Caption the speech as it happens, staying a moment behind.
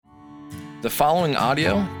The following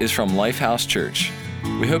audio is from Lifehouse Church.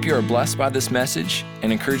 We hope you are blessed by this message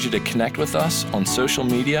and encourage you to connect with us on social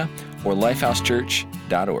media or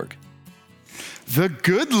lifehousechurch.org. The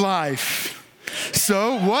good life.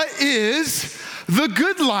 So what is the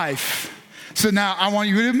good life? So now I want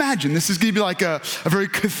you to imagine this is going to be like a very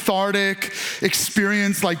cathartic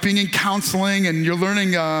experience, like being in counseling and you're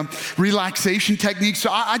learning relaxation techniques. So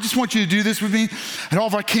I just want you to do this with me at all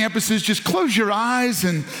of our campuses. Just close your eyes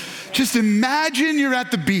and just imagine you're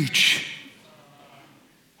at the beach.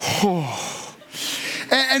 Oh.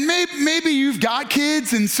 And maybe you've got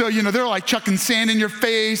kids and so, they're like chucking sand in your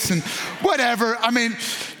face and whatever. I mean,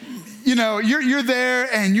 you're there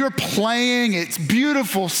and you're playing. It's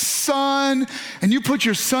beautiful sun and you put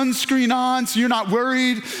your sunscreen on so you're not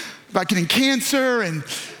worried about getting cancer, and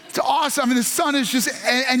it's awesome. I mean, the sun is just,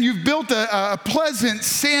 and you've built a pleasant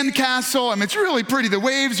sandcastle. I mean, it's really pretty. The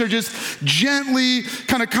waves are just gently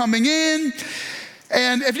kind of coming in.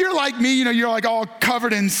 And if you're like me, you're like all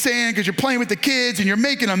covered in sand because you're playing with the kids and you're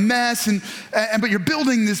making a mess, but you're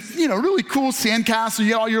building this, really cool sandcastle.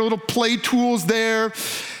 You got all your little play tools there.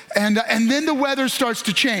 And then the weather starts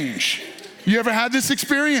to change. You ever had this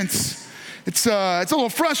experience? It's a little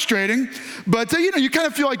frustrating, but you kind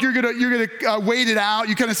of feel like you're gonna wait it out.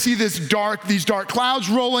 You kind of see these dark clouds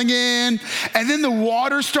rolling in, and then the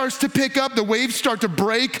water starts to pick up. The waves start to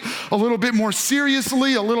break a little bit more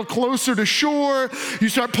seriously, a little closer to shore. You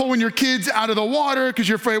start pulling your kids out of the water because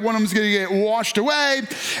you're afraid one of them's gonna get washed away,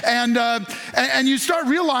 and you start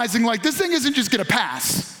realizing like this thing isn't just gonna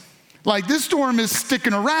pass. Like this storm is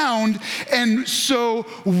sticking around, and so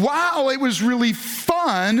while it was really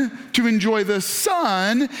fun to enjoy the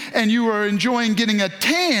sun, and you were enjoying getting a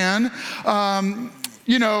tan,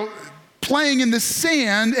 playing in the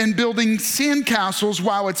sand and building sandcastles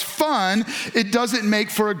while it's fun, it doesn't make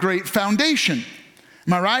for a great foundation.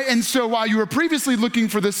 Am I right? And so while you were previously looking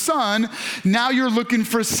for the sun, now you're looking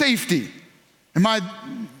for safety. Am I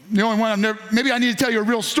the only one? Maybe I need to tell you a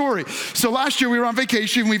real story. So last year we were on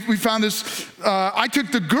vacation. We found this. I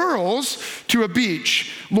took the girls to a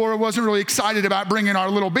beach. Laura wasn't really excited about bringing our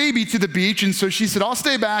little baby to the beach, and so she said, "I'll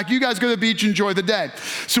stay back. You guys go to the beach, enjoy the day."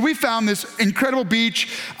 So we found this incredible beach.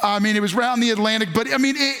 I mean, it was around the Atlantic, but I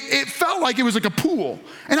mean, it felt like it was like a pool.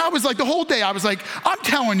 And I was like, the whole day, I was like, I'm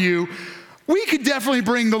telling you, we could definitely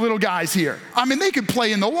bring the little guys here. I mean, they could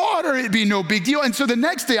play in the water. It'd be no big deal. And so the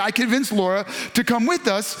next day, I convinced Laura to come with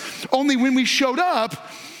us. Only when we showed up,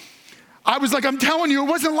 I was like, I'm telling you, it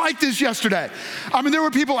wasn't like this yesterday. I mean, there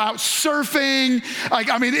were people out surfing.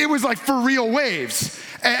 It was like for real waves.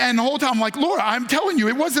 And the whole time I'm like, Laura, I'm telling you,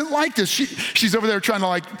 it wasn't like this. She's over there trying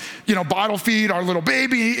to bottle feed our little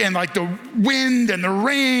baby, and like the wind and the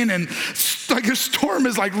rain and like a storm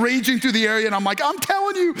is like raging through the area. And I'm like, I'm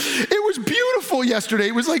telling you, it was beautiful yesterday.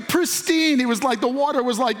 It was like pristine. It was like the water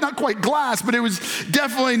was like not quite glass, but it was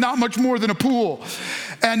definitely not much more than a pool.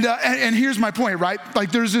 And here's my point, right?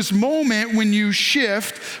 Like there's this moment when you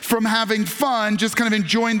shift from having fun, just kind of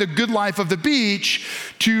enjoying the good life of the beach,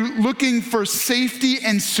 to looking for safety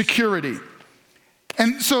and security.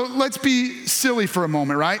 And so let's be silly for a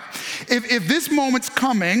moment, right? If this moment's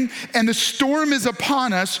coming and the storm is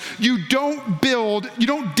upon us, you don't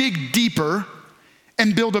dig deeper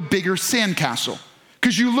and build a bigger sandcastle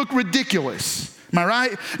because you look ridiculous. Am I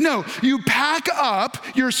right? No, you pack up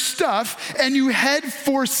your stuff and you head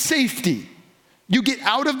for safety. You get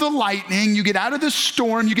out of the lightning, you get out of the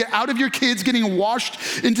storm, you get out of your kids getting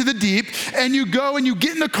washed into the deep, and you go and you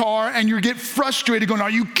get in the car and you get frustrated going, are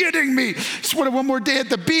you kidding me? Just want one more day at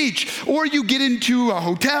the beach. Or you get into a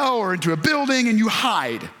hotel or into a building and you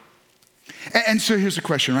hide. And so here's the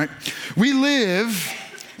question, right? We live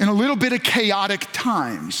in a little bit of chaotic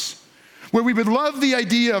times where we would love the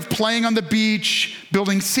idea of playing on the beach,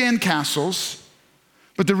 building sandcastles,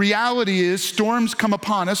 but the reality is storms come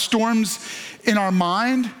upon us, storms in our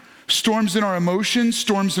mind, storms in our emotions,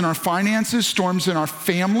 storms in our finances, storms in our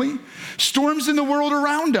family, storms in the world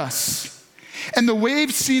around us. And the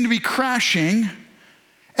waves seem to be crashing,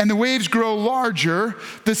 and the waves grow larger,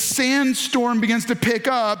 the sandstorm begins to pick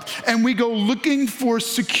up, and we go looking for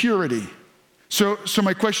security. So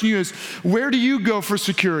my question to you is, where do you go for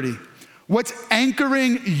security? What's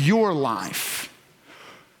anchoring your life?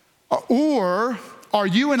 Or are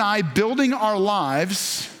you and I building our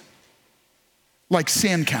lives like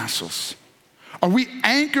sandcastles? Are we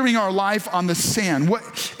anchoring our life on the sand?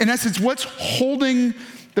 In essence, what's holding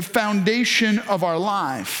the foundation of our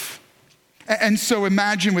life? And so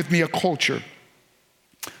imagine with me a culture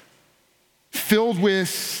filled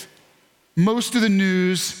with most of the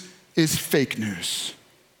news is fake news.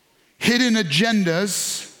 Hidden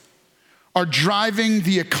agendas are driving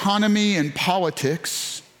the economy and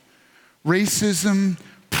politics. Racism,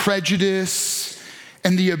 prejudice,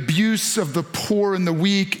 and the abuse of the poor and the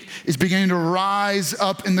weak is beginning to rise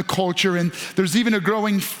up in the culture. And there's even a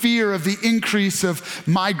growing fear of the increase of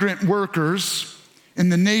migrant workers in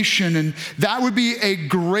the nation. And that would be a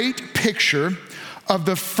great picture of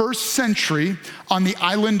the first century on the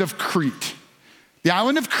island of Crete. The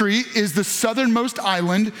island of Crete is the southernmost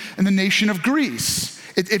island in the nation of Greece.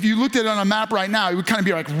 If you looked at it on a map right now, it would kind of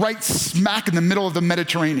be like right smack in the middle of the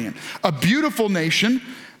Mediterranean. A beautiful nation.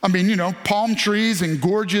 I mean, palm trees and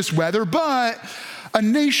gorgeous weather, but a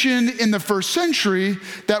nation in the first century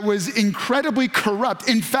that was incredibly corrupt.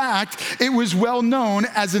 In fact, it was well known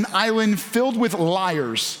as an island filled with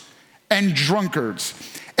liars and drunkards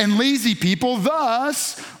and lazy people,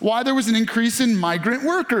 thus why there was an increase in migrant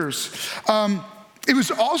workers. It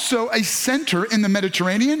was also a center in the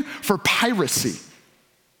Mediterranean for piracy.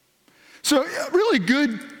 So really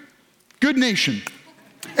good nation.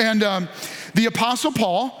 And the Apostle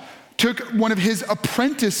Paul took one of his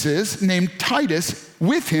apprentices named Titus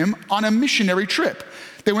with him on a missionary trip.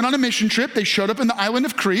 They went on a mission trip. They showed up in the island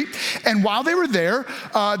of Crete. And while they were there,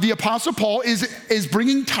 the Apostle Paul is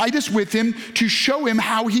bringing Titus with him to show him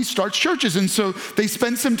how he starts churches. And so they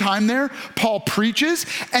spend some time there. Paul preaches,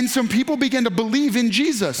 and some people begin to believe in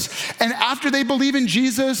Jesus. And after they believe in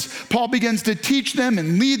Jesus, Paul begins to teach them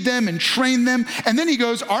and lead them and train them. And then he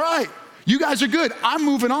goes, all right, you guys are good. I'm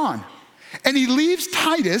moving on. And he leaves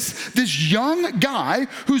Titus, this young guy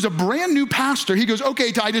who's a brand new pastor. He goes,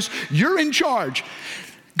 okay, Titus, you're in charge.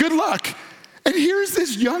 Good luck. And here's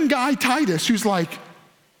this young guy, Titus, who's like,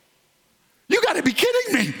 you gotta be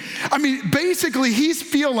kidding me. I mean, basically he's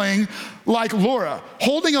feeling like Laura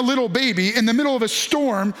holding a little baby in the middle of a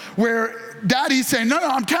storm where daddy's saying, no,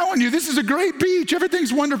 I'm telling you, this is a great beach.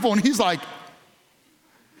 Everything's wonderful. And he's like,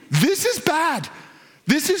 this is bad.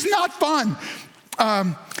 This is not fun.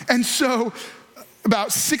 And so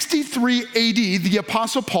about 63 AD, the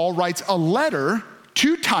Apostle Paul writes a letter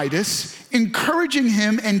to Titus, encouraging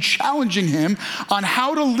him and challenging him on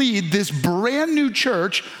how to lead this brand new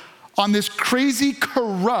church on this crazy,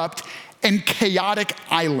 corrupt, and chaotic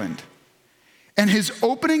island. And his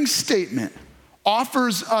opening statement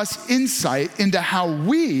offers us insight into how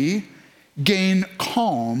we gain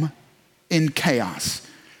calm in chaos.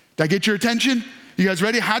 Did I get your attention? You guys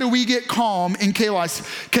ready? How do we get calm in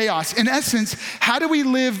chaos? In essence, how do we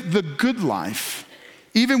live the good life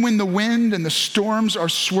even when the wind and the storms are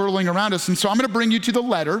swirling around us? And so I'm going to bring you to the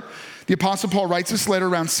letter. The Apostle Paul writes this letter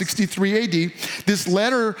around 63 AD. This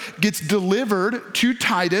letter gets delivered to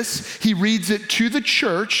Titus. He reads it to the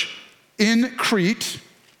church in Crete,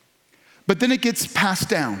 but then it gets passed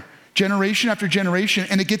down generation after generation,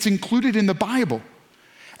 and it gets included in the Bible.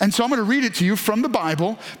 And so I'm going to read it to you from the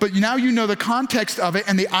Bible, but now you know the context of it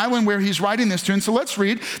and the island where he's writing this to. And so let's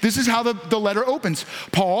read. This is how the letter opens.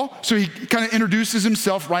 Paul, so he kind of introduces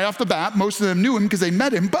himself right off the bat. Most of them knew him because they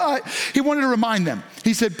met him, but he wanted to remind them.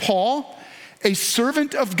 He said, Paul, a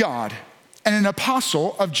servant of God and an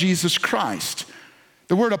apostle of Jesus Christ.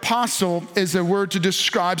 The word apostle is a word to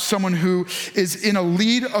describe someone who is in a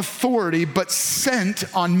lead authority but sent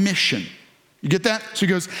on mission. You get that? So he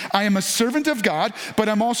goes, I am a servant of God, but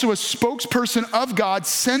I'm also a spokesperson of God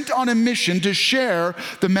sent on a mission to share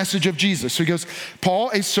the message of Jesus. So he goes,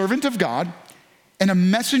 Paul, a servant of God and a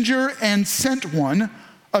messenger and sent one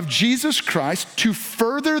of Jesus Christ to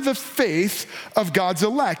further the faith of God's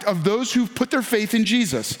elect, of those who've put their faith in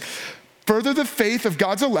Jesus. Further the faith of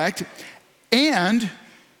God's elect and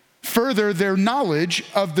further their knowledge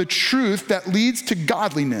of the truth that leads to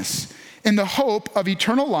godliness, in the hope of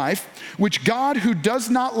eternal life, which God, who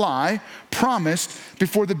does not lie, promised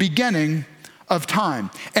before the beginning of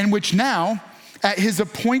time, and which now, at his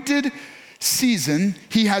appointed season,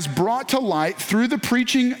 he has brought to light through the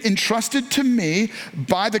preaching entrusted to me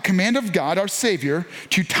by the command of God, our Savior,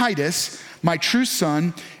 to Titus, my true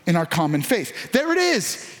son, in our common faith. There it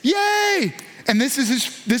is. Yay! And this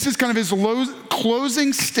is kind of his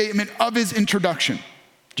closing statement of his introduction.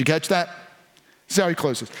 Did you catch that? This is how he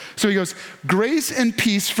closes. So he goes, grace and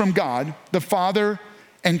peace from God, the Father,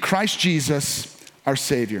 and Christ Jesus, our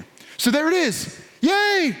Savior. So there it is.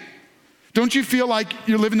 Yay! Don't you feel like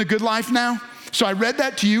you're living the good life now? So I read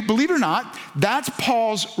that to you. Believe it or not, that's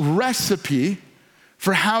Paul's recipe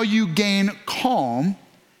for how you gain calm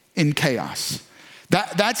in chaos.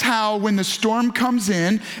 That's how when the storm comes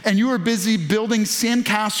in and you are busy building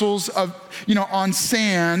sandcastles on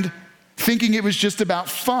sand, thinking it was just about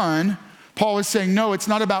fun, Paul is saying, no, it's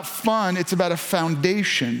not about fun, it's about a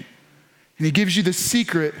foundation. And he gives you the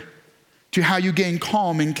secret to how you gain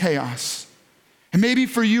calm in chaos. And maybe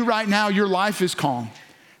for you right now, your life is calm.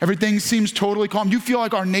 Everything seems totally calm. You feel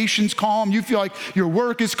like our nation's calm. You feel like your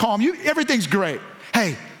work is calm. Everything's great.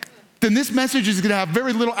 Hey, then this message is gonna have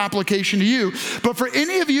very little application to you. But for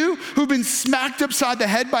any of you who've been smacked upside the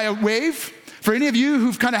head by a wave, for any of you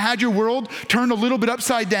who've kind of had your world turned a little bit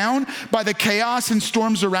upside down by the chaos and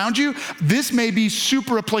storms around you, this may be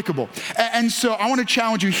super applicable. And so I wanna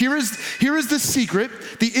challenge you. Here is the secret,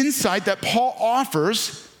 the insight that Paul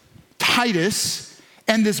offers Titus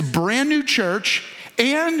and this brand new church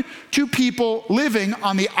and to people living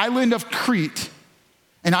on the island of Crete,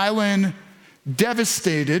 an island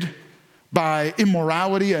devastated by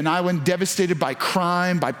immorality, an island devastated by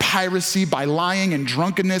crime, by piracy, by lying and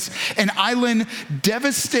drunkenness, an island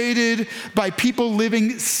devastated by people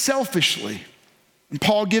living selfishly. And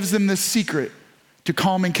Paul gives them this secret to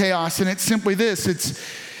calm and chaos, and it's simply this.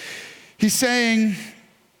 He's saying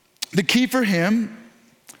the key for him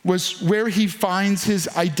was where he finds his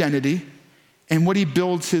identity and what he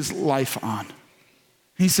builds his life on.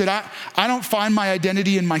 He said, I don't find my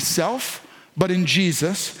identity in myself, but in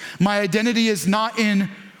Jesus. My identity is not in,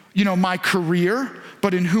 my career,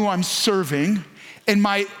 but in who I'm serving. And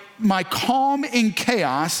my calm in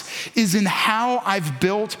chaos is in how I've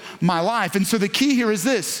built my life. And so the key here is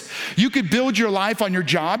this. You could build your life on your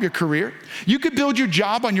job, your career. You could build your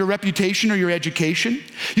job on your reputation or your education.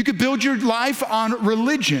 You could build your life on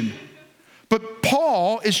religion. But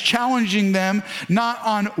Paul is challenging them not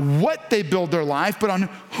on what they build their life, but on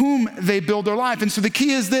whom they build their life. And so the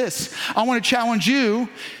key is this. I want to challenge you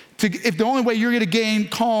if the only way you're going to gain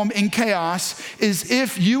calm in chaos is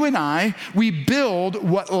if you and we build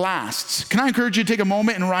what lasts. Can I encourage you to take a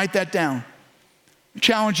moment and write that down? I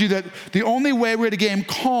challenge you that the only way we're going to gain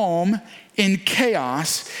calm in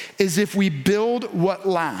chaos is if we build what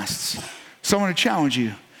lasts. So I want to challenge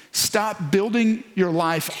you. Stop building your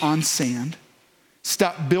life on sand.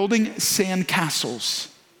 Stop building sand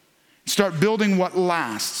castles. Start building what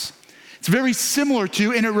lasts. It's very similar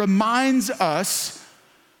to, and it reminds us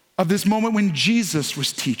of this moment when Jesus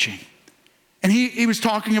was teaching. And he was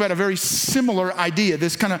talking about a very similar idea,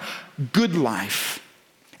 this kind of good life.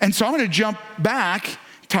 And so I'm going to jump back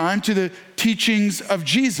time to the teachings of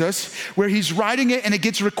Jesus where he's writing it, and it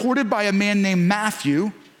gets recorded by a man named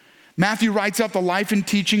Matthew. Matthew writes up the life and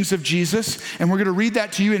teachings of Jesus, and we're going to read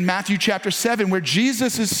that to you in Matthew chapter 7, where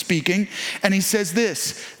Jesus is speaking, and he says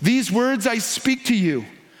this, "These words I speak to you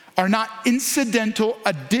are not incidental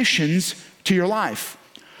additions to your life,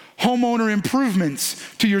 homeowner improvements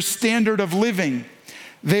to your standard of living.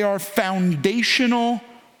 They are foundational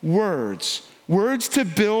words, words to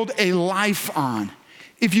build a life on.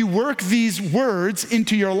 If you work these words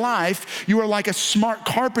into your life, you are like a smart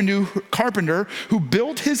carpenter who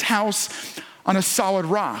built his house on a solid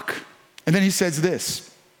rock." And then he says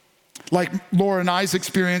this, like Laura and I's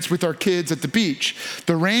experience with our kids at the beach.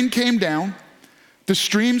 "The rain came down, the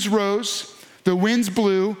streams rose, the winds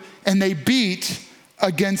blew, and they beat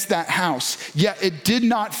against that house. Yet it did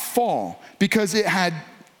not fall because it had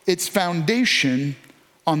its foundation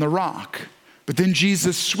on the rock." But then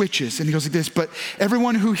Jesus switches and he goes like this, "But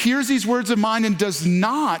everyone who hears these words of mine and does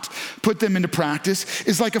not put them into practice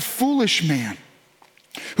is like a foolish man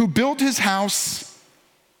who built his house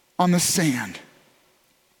on the sand.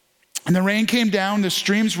 And the rain came down, the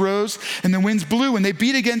streams rose, and the winds blew, and they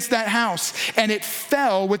beat against that house, and it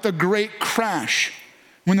fell with a great crash.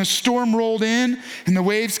 When the storm rolled in and the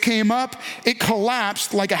waves came up, it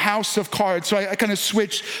collapsed like a house of cards." So I kind of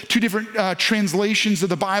switched two different translations of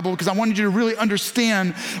the Bible because I wanted you to really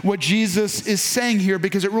understand what Jesus is saying here,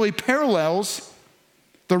 because it really parallels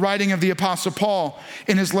the writing of the Apostle Paul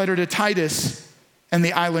in his letter to Titus and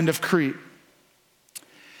the island of Crete.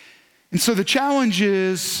 And so the challenge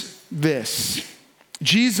is this.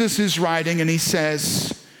 Jesus is writing and he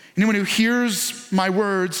says, "Anyone who hears my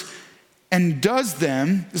words and does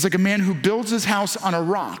them is like a man who builds his house on a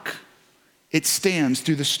rock. It stands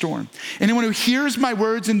through the storm. Anyone who hears my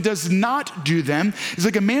words and does not do them is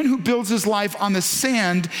like a man who builds his life on the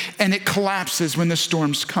sand, and it collapses when the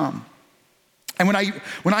storms come." And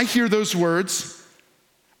when I hear those words,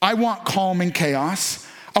 I want calm in chaos.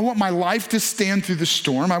 I want my life to stand through the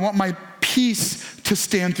storm. I want my peace to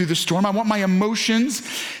stand through the storm. I want my emotions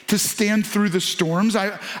to stand through the storms.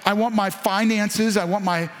 I want my finances. I want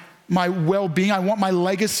my well-being. I want my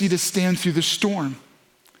legacy to stand through the storm.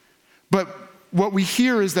 But what we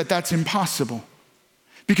hear is that that's impossible,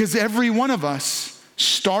 because every one of us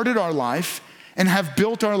started our life and have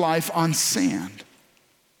built our life on sand.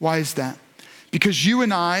 Why is that? Because you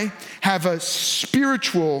and I have a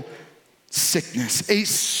spiritual sickness, a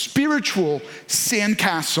spiritual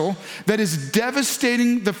sandcastle that is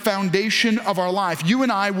devastating the foundation of our life. You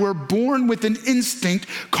and I were born with an instinct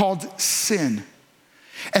called sin.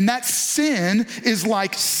 And that sin is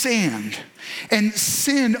like sand. And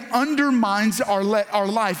sin undermines our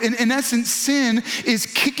life. In essence, sin is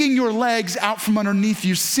kicking your legs out from underneath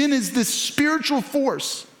you. Sin is this spiritual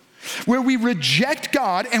force where we reject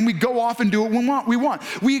God and we go off and do what we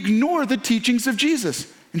want. We ignore the teachings of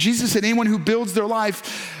Jesus. And Jesus said, anyone who builds their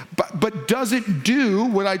life but doesn't do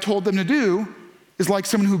what I told them to do is like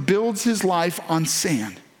someone who builds his life on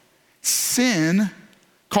sand. Sin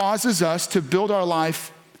causes us to build our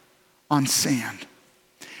life on sand.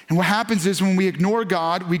 And what happens is when we ignore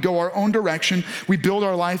God, we go our own direction. We build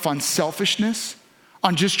our life on selfishness,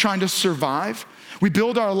 on just trying to survive. We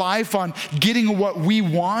build our life on getting what we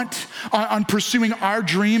want, on pursuing our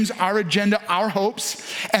dreams, our agenda, our hopes,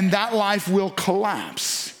 and that life will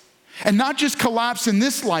collapse. And not just collapse in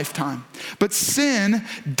this lifetime, but sin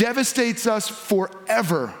devastates us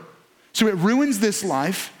forever. So it ruins this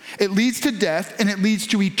life, it leads to death, and it leads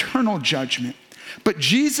to eternal judgment. But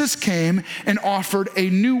Jesus came and offered a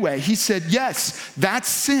new way. He said, yes, that's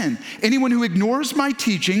sin. Anyone who ignores my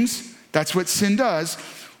teachings, that's what sin does,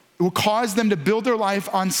 it will cause them to build their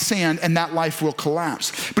life on sand, and that life will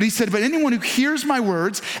collapse. But he said, but anyone who hears my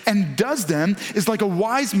words and does them is like a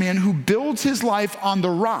wise man who builds his life on the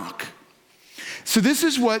rock. So this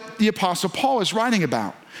is what the Apostle Paul is writing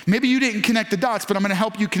about. Maybe you didn't connect the dots, but I'm going to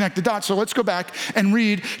help you connect the dots. So let's go back and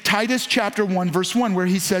read Titus chapter 1, verse 1, where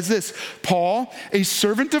he says this, Paul, a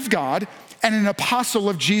servant of God and an apostle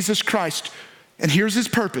of Jesus Christ. And here's his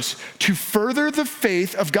purpose, to further the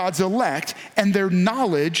faith of God's elect and their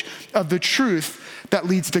knowledge of the truth that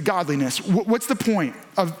leads to godliness. What's the point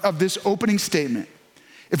of this opening statement?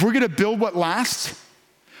 If we're going to build what lasts,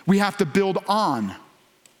 we have to build on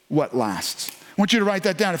what lasts. I want you to write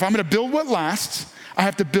that down. If I'm going to build what lasts, I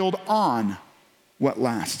have to build on what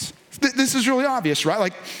lasts. This is really obvious, right?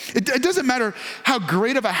 Like, it doesn't matter how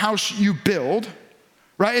great of a house you build,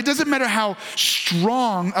 right? It doesn't matter how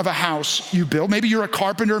strong of a house you build. Maybe you're a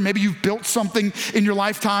carpenter. Maybe you've built something in your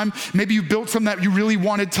lifetime. Maybe you built something that you really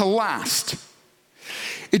wanted to last.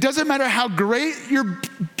 It doesn't matter how great your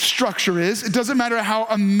structure is. It doesn't matter how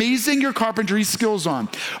amazing your carpentry skills are.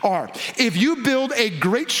 If you build a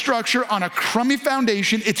great structure on a crummy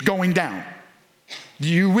foundation, it's going down.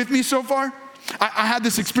 You with me so far? I had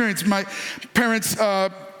this experience. My parents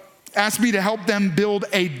asked me to help them build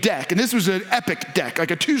a deck. And this was an epic deck, like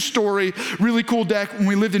a 2-story, really cool deck when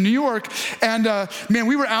we lived in New York. And man,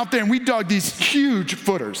 we were out there and we dug these huge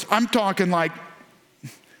footers. I'm talking like,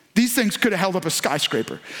 these things could have held up a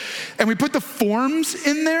skyscraper. And we put the forms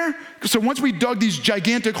in there. So once we dug these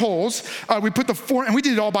gigantic holes, we put the form, and we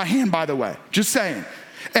did it all by hand, by the way, just saying.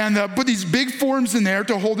 And put these big forms in there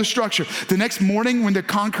to hold the structure. The next morning when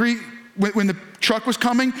the truck was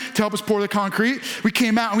coming to help us pour the concrete, we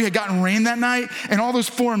came out and we had gotten rain that night, and all those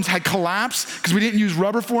forms had collapsed because we didn't use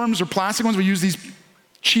rubber forms or plastic ones. We used these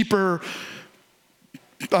cheaper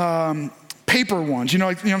paper ones, you know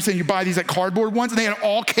what I'm saying? You buy these like cardboard ones, and they had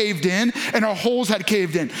all caved in, and our holes had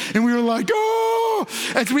caved in. And we were like, oh!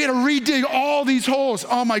 And so we had to redig all these holes.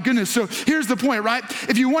 Oh my goodness. So here's the point, right?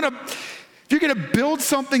 If you're gonna build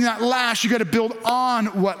something that lasts, you gotta build on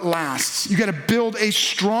what lasts. You gotta build a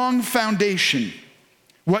strong foundation.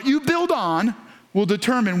 What you build on will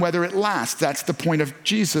determine whether it lasts. That's the point of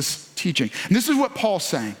Jesus' teaching. And this is what Paul's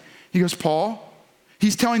saying. He goes,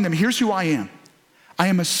 he's telling them, here's who I am. I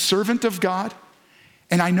am a servant of God,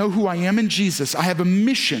 and I know who I am in Jesus. I have a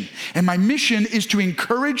mission, and my mission is to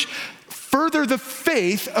encourage further the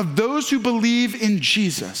faith of those who believe in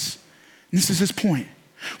Jesus. And this is his point.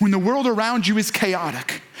 When the world around you is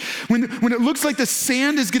chaotic, when it looks like the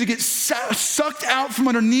sand is going to get sucked out from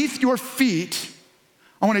underneath your feet,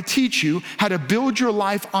 I want to teach you how to build your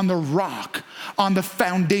life on the rock, on the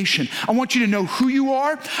foundation. I want you to know who you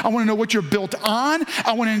are. I want to know what you're built on.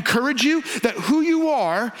 I want to encourage you that who you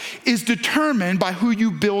are is determined by who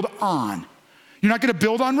you build on. You're not going to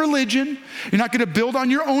build on religion. You're not going to build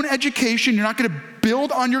on your own education. You're not going to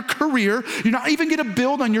build on your career. You're not even going to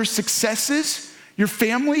build on your successes, your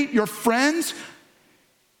family, your friends.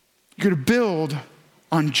 You're going to build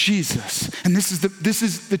on Jesus. And this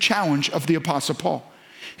is the challenge of the Apostle Paul.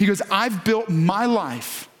 He goes, I've built my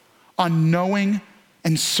life on knowing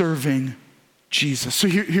and serving Jesus. So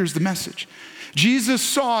here's the message. Jesus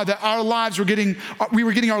saw that our lives we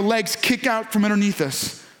were getting our legs kicked out from underneath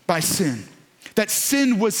us by sin. That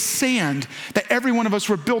sin was sand that every one of us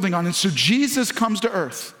were building on. And so Jesus comes to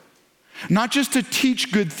earth, not just to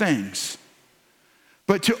teach good things,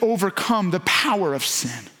 but to overcome the power of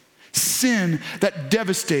sin. sin that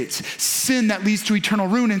devastates, sin that leads to eternal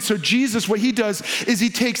ruin. And so Jesus, what he does is he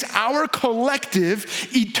takes our collective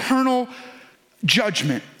eternal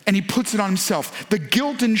judgment and he puts it on himself. The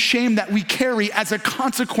guilt and shame that we carry as a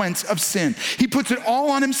consequence of sin. He puts it all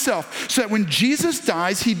on himself so that when Jesus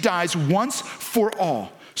dies, he dies once for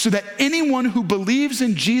all. So that anyone who believes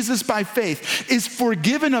in Jesus by faith is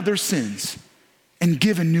forgiven of their sins and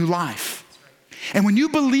given new life. And when you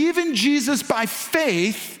believe in Jesus by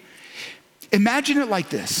faith, imagine it like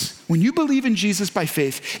this. When you believe in Jesus by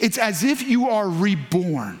faith, it's as if you are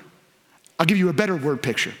reborn. I'll give you a better word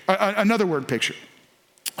picture, another word picture.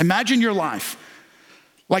 Imagine your life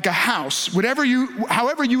like a house, however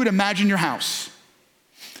you would imagine your house.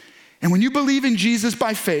 And when you believe in Jesus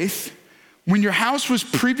by faith, when your house was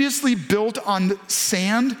previously built on the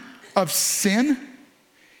sand of sin,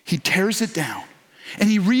 he tears it down. And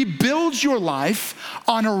he rebuilds your life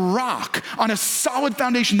on a rock, on a solid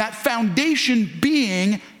foundation, that foundation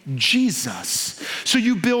being Jesus. So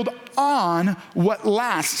you build on what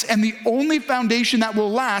lasts, and the only foundation that will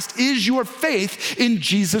last is your faith in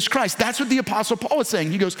Jesus Christ. That's what the Apostle Paul is saying.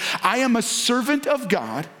 He goes, I am a servant of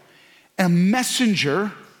God, a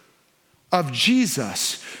messenger of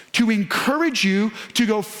Jesus to encourage you to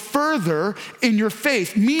go further in your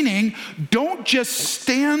faith, meaning don't just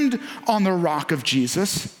stand on the rock of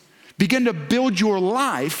Jesus, begin to build your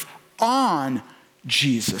life on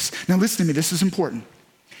Jesus. Now listen to me, this is important.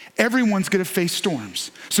 Everyone's gonna face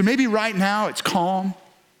storms. So maybe right now it's calm,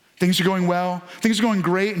 things are going well, things are going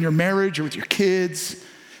great in your marriage or with your kids.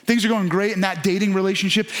 Things are going great in that dating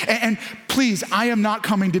relationship. And please, I am not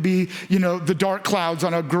coming to be, the dark clouds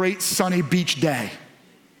on a great sunny beach day.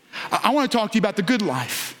 I want to talk to you about the good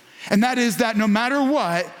life. And that is that no matter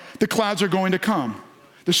what, the clouds are going to come.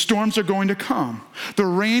 The storms are going to come. The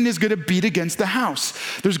rain is going to beat against the house.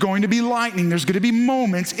 There's going to be lightning. There's going to be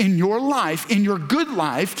moments in your life, in your good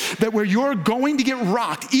life, that where you're going to get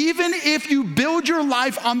rocked. Even if you build your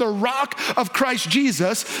life on the rock of Christ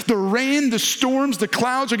Jesus, the rain, the storms, the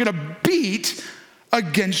clouds are going to beat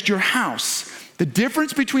against your house. The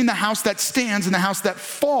difference between the house that stands and the house that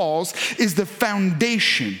falls is the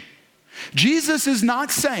foundation. Jesus is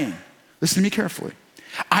not saying, listen to me carefully,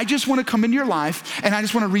 I just want to come into your life and I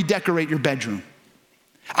just want to redecorate your bedroom.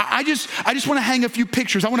 I just want to hang a few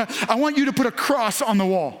pictures. I want you to put a cross on the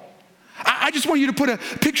wall. I just want you to put a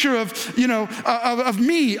picture of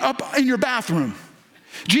me up in your bathroom.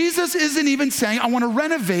 Jesus isn't even saying, I want to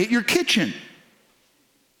renovate your kitchen.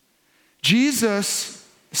 Jesus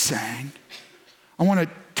is saying, I want to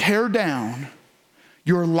tear down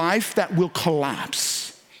your life that will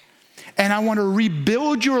collapse. And I want to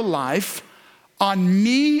rebuild your life on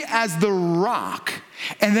me as the rock,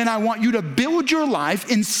 and then I want you to build your life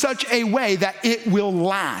in such a way that it will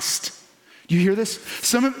last. Do you hear this?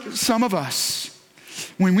 Some of us,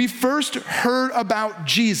 when we first heard about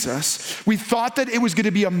Jesus, we thought that it was going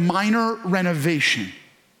to be a minor renovation.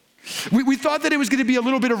 We thought that it was going to be a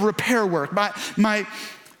little bit of repair work. I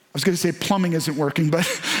was going to say plumbing isn't working, but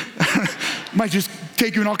might just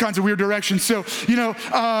take you in all kinds of weird directions. So,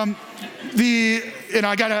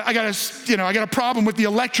 I got a problem with the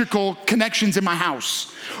electrical connections in my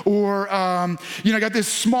house. Or, I got this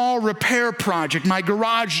small repair project. My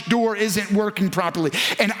garage door isn't working properly.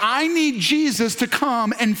 And I need Jesus to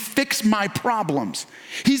come and fix my problems.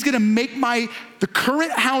 He's gonna make the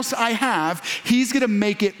current house I have, he's gonna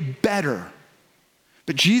make it better.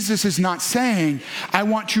 But Jesus is not saying, I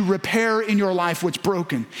want to repair in your life what's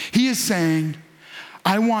broken. He is saying,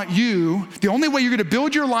 I want you, the only way you're gonna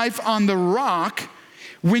build your life on the rock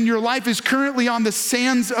when your life is currently on the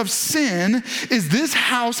sands of sin is this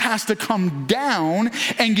house has to come down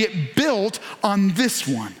and get built on this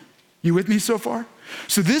one. You with me so far?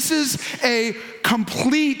 So this is a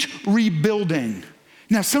complete rebuilding.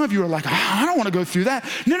 Now, some of you are like, I don't want to go through that.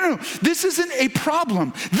 No. This isn't a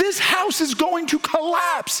problem. This house is going to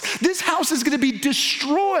collapse. This house is going to be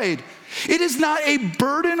destroyed. It is not a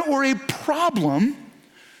burden or a problem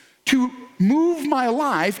to move my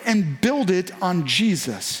life and build it on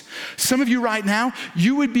Jesus. Some of you right now,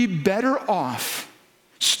 you would be better off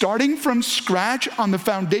starting from scratch on the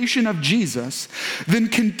foundation of Jesus than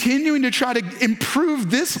continuing to try to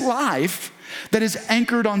improve this life that is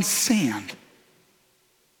anchored on sand.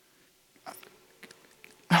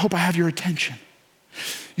 I hope I have your attention.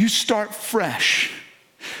 You start fresh.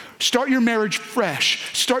 Start your marriage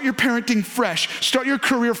fresh. Start your parenting fresh. Start your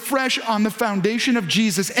career fresh on the foundation of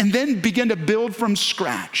Jesus, and then begin to build from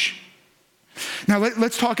scratch. Now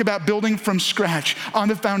let's talk about building from scratch on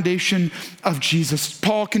the foundation of Jesus.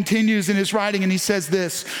 Paul continues in his writing and he says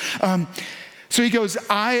this, So he goes,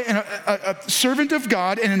 I am a servant of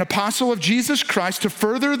God and an apostle of Jesus Christ to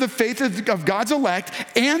further the faith of God's elect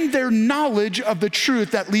and their knowledge of the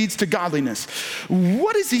truth that leads to godliness.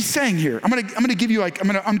 What is he saying here? I'm gonna give you I'm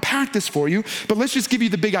gonna unpack this for you, but let's just give you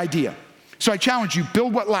the big idea. So I challenge you,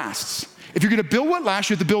 build what lasts. If you're gonna build what lasts,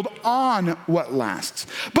 you have to build on what lasts.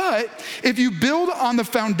 But if you build on the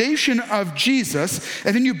foundation of Jesus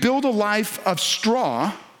and then you build a life of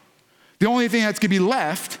straw, the only thing that's gonna be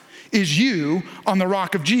left is you on the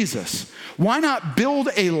rock of Jesus. Why not build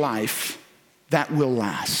a life that will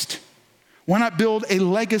last? Why not build a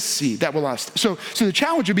legacy that will last? So the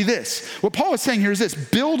challenge would be this. What Paul is saying here is this: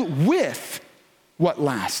 build with what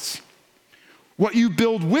lasts. What you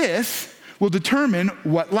build with will determine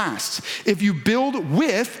what lasts. If you build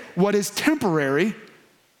with what is temporary,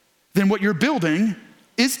 then what you're building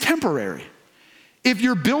is temporary. If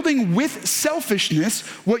you're building with selfishness,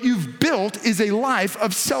 what you've built is a life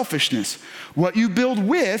of selfishness. What you build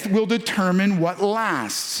with will determine what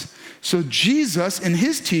lasts. So Jesus in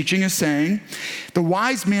his teaching is saying, the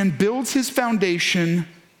wise man builds his foundation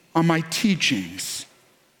on my teachings.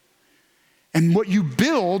 And what you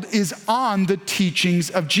build is on the teachings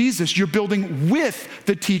of Jesus. You're building with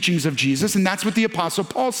the teachings of Jesus, and that's what the Apostle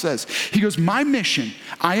Paul says. He goes, my mission,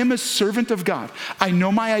 I am a servant of God. I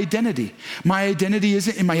know my identity. My identity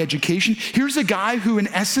isn't in my education. Here's a guy who, in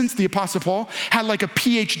essence, the Apostle Paul, had like a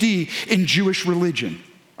PhD in Jewish religion.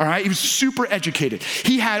 All right, he was super educated.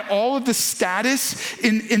 He had all of the status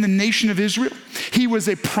in the nation of Israel. He was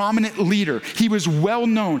a prominent leader. He was well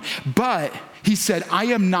known, but he said, I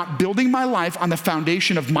am not building my life on the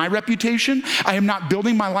foundation of my reputation. I am not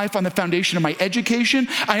building my life on the foundation of my education.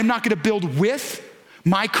 I am not going to build with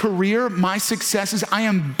my career, my successes. I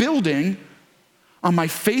am building on my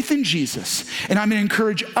faith in Jesus. And I'm going to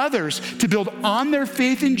encourage others to build on their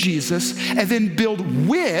faith in Jesus and then build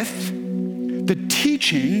with the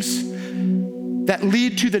teachings that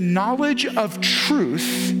lead to the knowledge of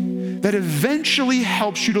truth that eventually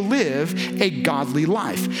helps you to live a godly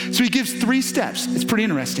life. So he gives 3 steps. It's pretty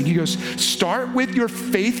interesting. He goes, start with your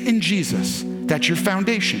faith in Jesus. That's your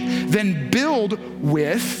foundation. Then build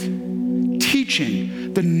with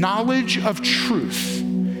teaching, the knowledge of truth,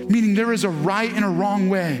 meaning there is a right and a wrong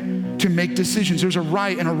way to make decisions. There's a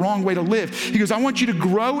right and a wrong way to live. He goes, I want you to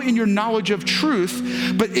grow in your knowledge of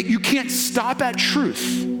truth, but you can't stop at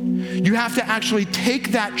truth. You have to actually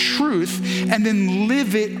take that truth and then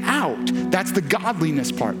live it out. That's the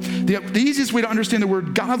godliness part. The easiest way to understand the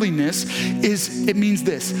word godliness is it means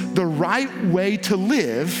this: the right way to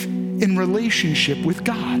live in relationship with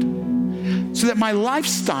God, so that my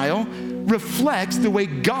lifestyle reflects the way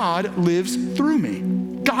God lives through me.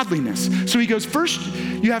 Godliness. So he goes, first,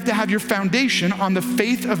 you have to have your foundation on the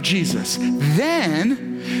faith of Jesus.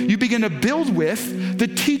 Then you begin to build with the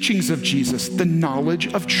teachings of Jesus, the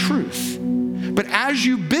knowledge of truth. But as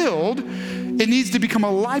you build, it needs to become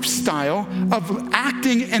a lifestyle of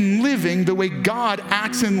acting and living the way God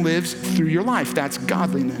acts and lives through your life. That's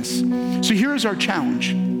godliness. So here's our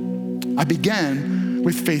challenge. I began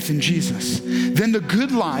with faith in Jesus. Then the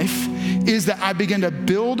good life is that I begin to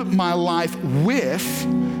build my life with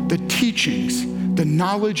the teachings, the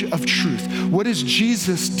knowledge of truth. What is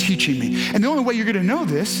Jesus teaching me? And the only way you're gonna know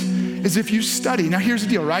this is if you study. Now here's the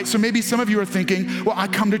deal, right? So maybe some of you are thinking, well, I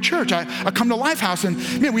come to church, I come to Lifehouse, and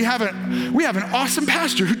man, we have an awesome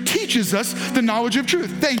pastor who teaches us the knowledge of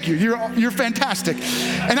truth. Thank you, you're fantastic.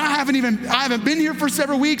 And I haven't been here for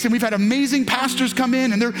several weeks, and we've had amazing pastors come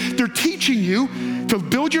in, and they're teaching you to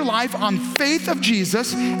build your life on faith of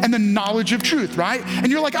Jesus and the knowledge of truth, right? And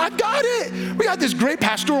you're like, I've got it. We got this great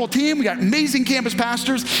pastoral team. We got amazing campus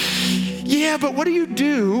pastors. Yeah, but what do you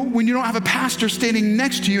do when you don't have a pastor standing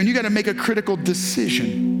next to you and you got to make a critical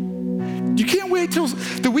decision? You can't wait till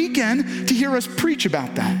the weekend to hear us preach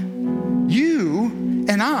about that. You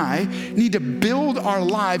and I need to build our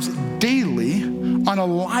lives daily on a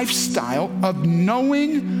lifestyle of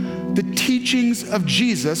knowing the teachings of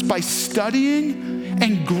Jesus by studying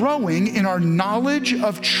and growing in our knowledge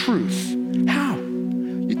of truth. How?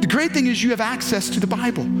 The great thing is you have access to the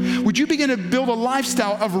Bible. Would you begin to build a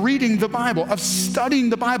lifestyle of reading the Bible, of studying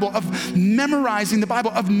the Bible, of memorizing the Bible,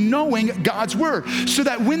 of knowing God's word, so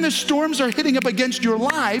that when the storms are hitting up against your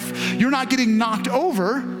life, you're not getting knocked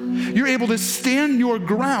over. You're able to stand your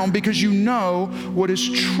ground because you know what is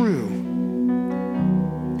true.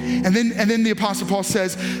 And then the Apostle Paul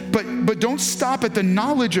says, but don't stop at the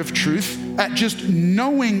knowledge of truth, at just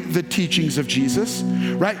knowing the teachings of Jesus,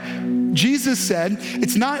 right? Jesus said,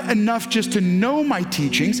 it's not enough just to know my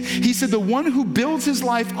teachings. He said, the one who builds his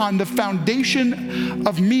life on the foundation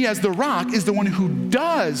of me as the rock is the one who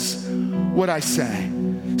does what I say.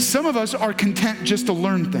 Some of us are content just to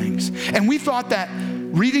learn things. And we thought that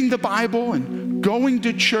reading the Bible and going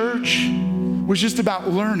to church was just about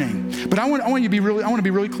learning. But I want to be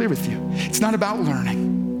really clear with you. It's not about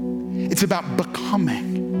learning. It's about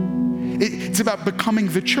becoming. It's about becoming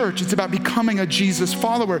the church. It's about becoming a Jesus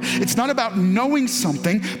follower. It's not about knowing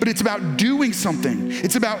something, but it's about doing something.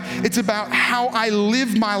 It's about how I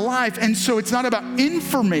live my life. And so it's not about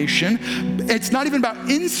information. It's not even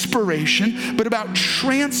about inspiration, but about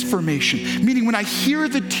transformation. Meaning when I hear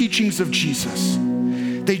the teachings of Jesus,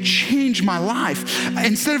 they change my life.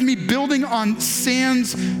 Instead of me building on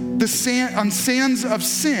sands of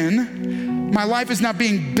sin, my life is now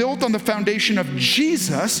being built on the foundation of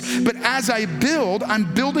Jesus, but as I build,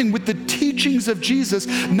 I'm building with the teachings of Jesus,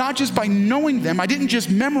 not just by knowing them. I didn't just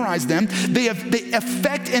memorize them. They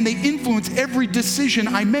affect and they influence every decision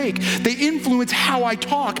I make. They influence how I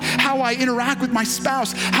talk, how I interact with my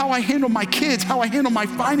spouse, how I handle my kids, how I handle my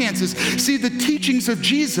finances. See, the teachings of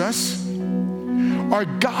Jesus are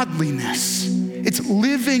godliness. It's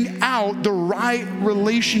living out the right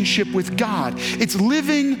relationship with God. It's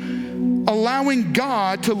allowing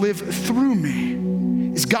God to live through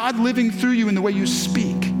me. Is God living through you in the way you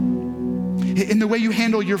speak, in the way you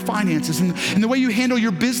handle your finances, in the way you handle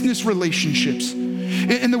your business relationships,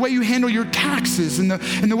 in the way you handle your taxes, in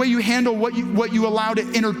the way you handle what you allow to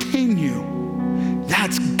entertain you?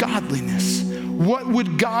 That's godliness. What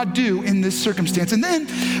would God do in this circumstance? And then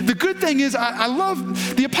the good thing is, I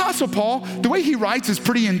love the Apostle Paul. The way he writes is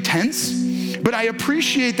pretty intense, but I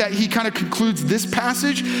appreciate that he kind of concludes this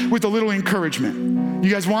passage with a little encouragement. You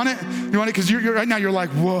guys want it? You want it? Because you're right now you're like,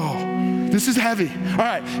 whoa, this is heavy. All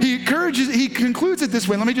right, he concludes it this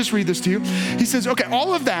way. Let me just read this to you. He says, okay,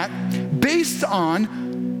 all of that based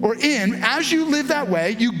on or in, as you live that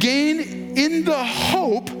way, you gain in the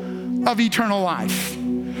hope of eternal life,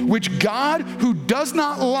 which God, who does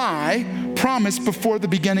not lie, promised before the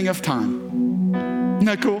beginning of time. Isn't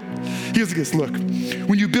that cool? He goes like this, look,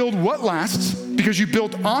 when you build what lasts, because you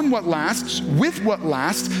built on what lasts, with what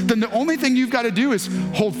lasts, then the only thing you've got to do is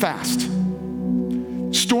hold fast.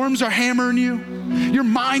 Storms are hammering you. Your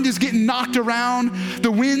mind is getting knocked around.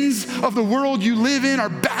 The winds of the world you live in are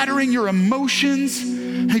battering your emotions.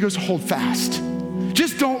 And he goes, hold fast.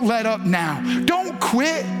 Just don't let up now. Don't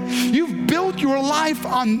quit. You've built your life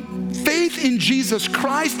on faith in Jesus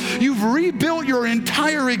Christ. You've rebuilt your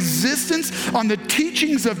entire existence on the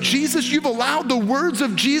teachings of Jesus. You've allowed the words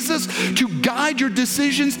of Jesus to guide your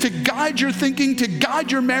decisions, to guide your thinking, to guide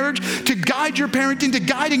your marriage, to guide your parenting, to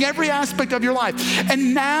guiding every aspect of your life.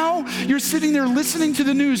 And now you're sitting there listening to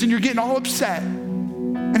the news and you're getting all upset.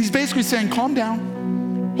 And he's basically saying, calm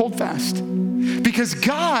down, hold fast. Because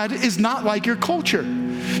God is not like your culture.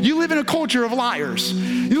 You live in a culture of liars.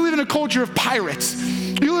 You live in a culture of pirates.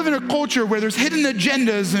 You live in a culture where there's hidden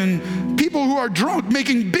agendas and people who are drunk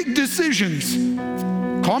making big decisions.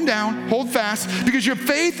 Calm down, hold fast, because your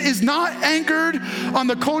faith is not anchored on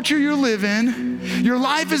the culture you live in. Your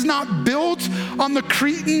life is not built on the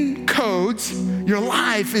Cretan codes. Your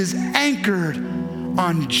life is anchored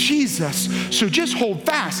on Jesus. So just hold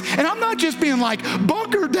fast. And I'm not just being like,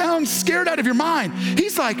 bunker down, scared out of your mind.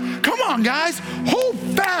 He's like, come on, guys, hold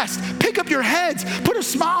fast. Pick up your heads. Put a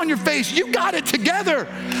smile on your face. You got it together.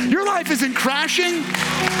 Your life isn't crashing.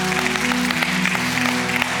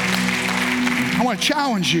 I want to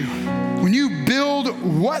challenge you. When you build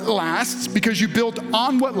what lasts, because you built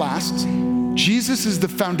on what lasts, Jesus is the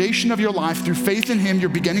foundation of your life. Through faith in him, you're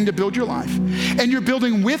beginning to build your life. And you're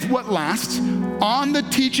building with what lasts on the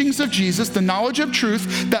teachings of Jesus, the knowledge of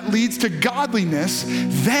truth that leads to godliness.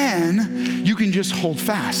 Then you can just hold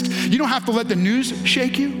fast. You don't have to let the news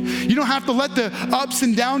shake you. You don't have to let the ups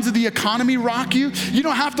and downs of the economy rock you. You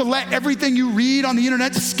don't have to let everything you read on the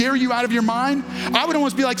internet scare you out of your mind. I would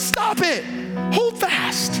almost be like, stop it. Hold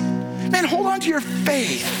fast. Man, hold on to your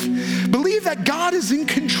faith. Believe that God is in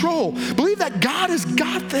control. Believe that God has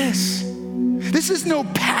got this. This is no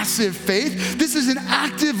passive faith. This is an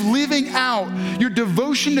active living out your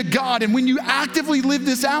devotion to God. And when you actively live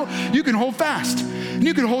this out, you can hold fast. And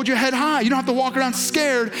you can hold your head high. You don't have to walk around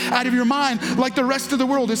scared out of your mind like the rest of the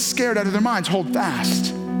world is scared out of their minds. Hold fast.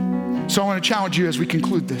 So I want to challenge you as we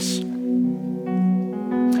conclude this.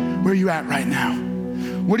 Where are you at right now?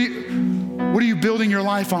 What are you building your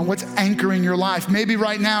life on? What's anchoring your life? Maybe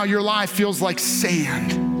right now your life feels like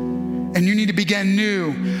sand, and you need to begin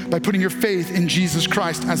new by putting your faith in Jesus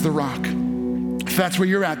Christ as the rock. If that's where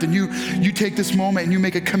you're at, then you take this moment and you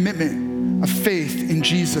make a commitment of faith in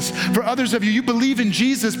Jesus. For others of you, you believe in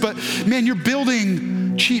Jesus, but man, you're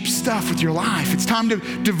building cheap stuff with your life. It's time to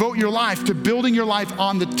devote your life to building your life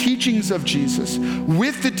on the teachings of Jesus,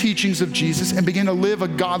 with the teachings of Jesus, and begin to live a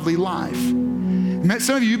godly life.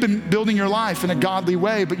 Some of you, you've been building your life in a godly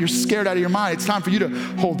way, but you're scared out of your mind. It's time for you to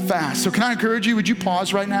hold fast. So can I encourage you, would you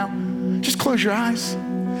pause right now? Just close your eyes.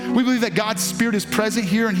 We believe that God's Spirit is present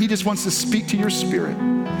here and he just wants to speak to your spirit.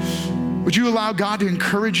 Would you allow God to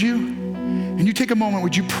encourage you? And you take a moment,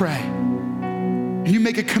 would you pray? And you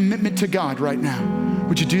make a commitment to God right now.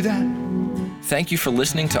 Would you do that? Thank you for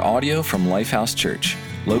listening to audio from Lifehouse Church,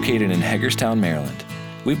 located in Hagerstown, Maryland.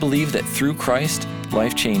 We believe that through Christ,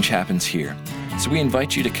 life change happens here. So we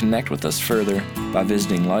invite you to connect with us further by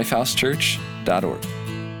visiting lifehousechurch.org.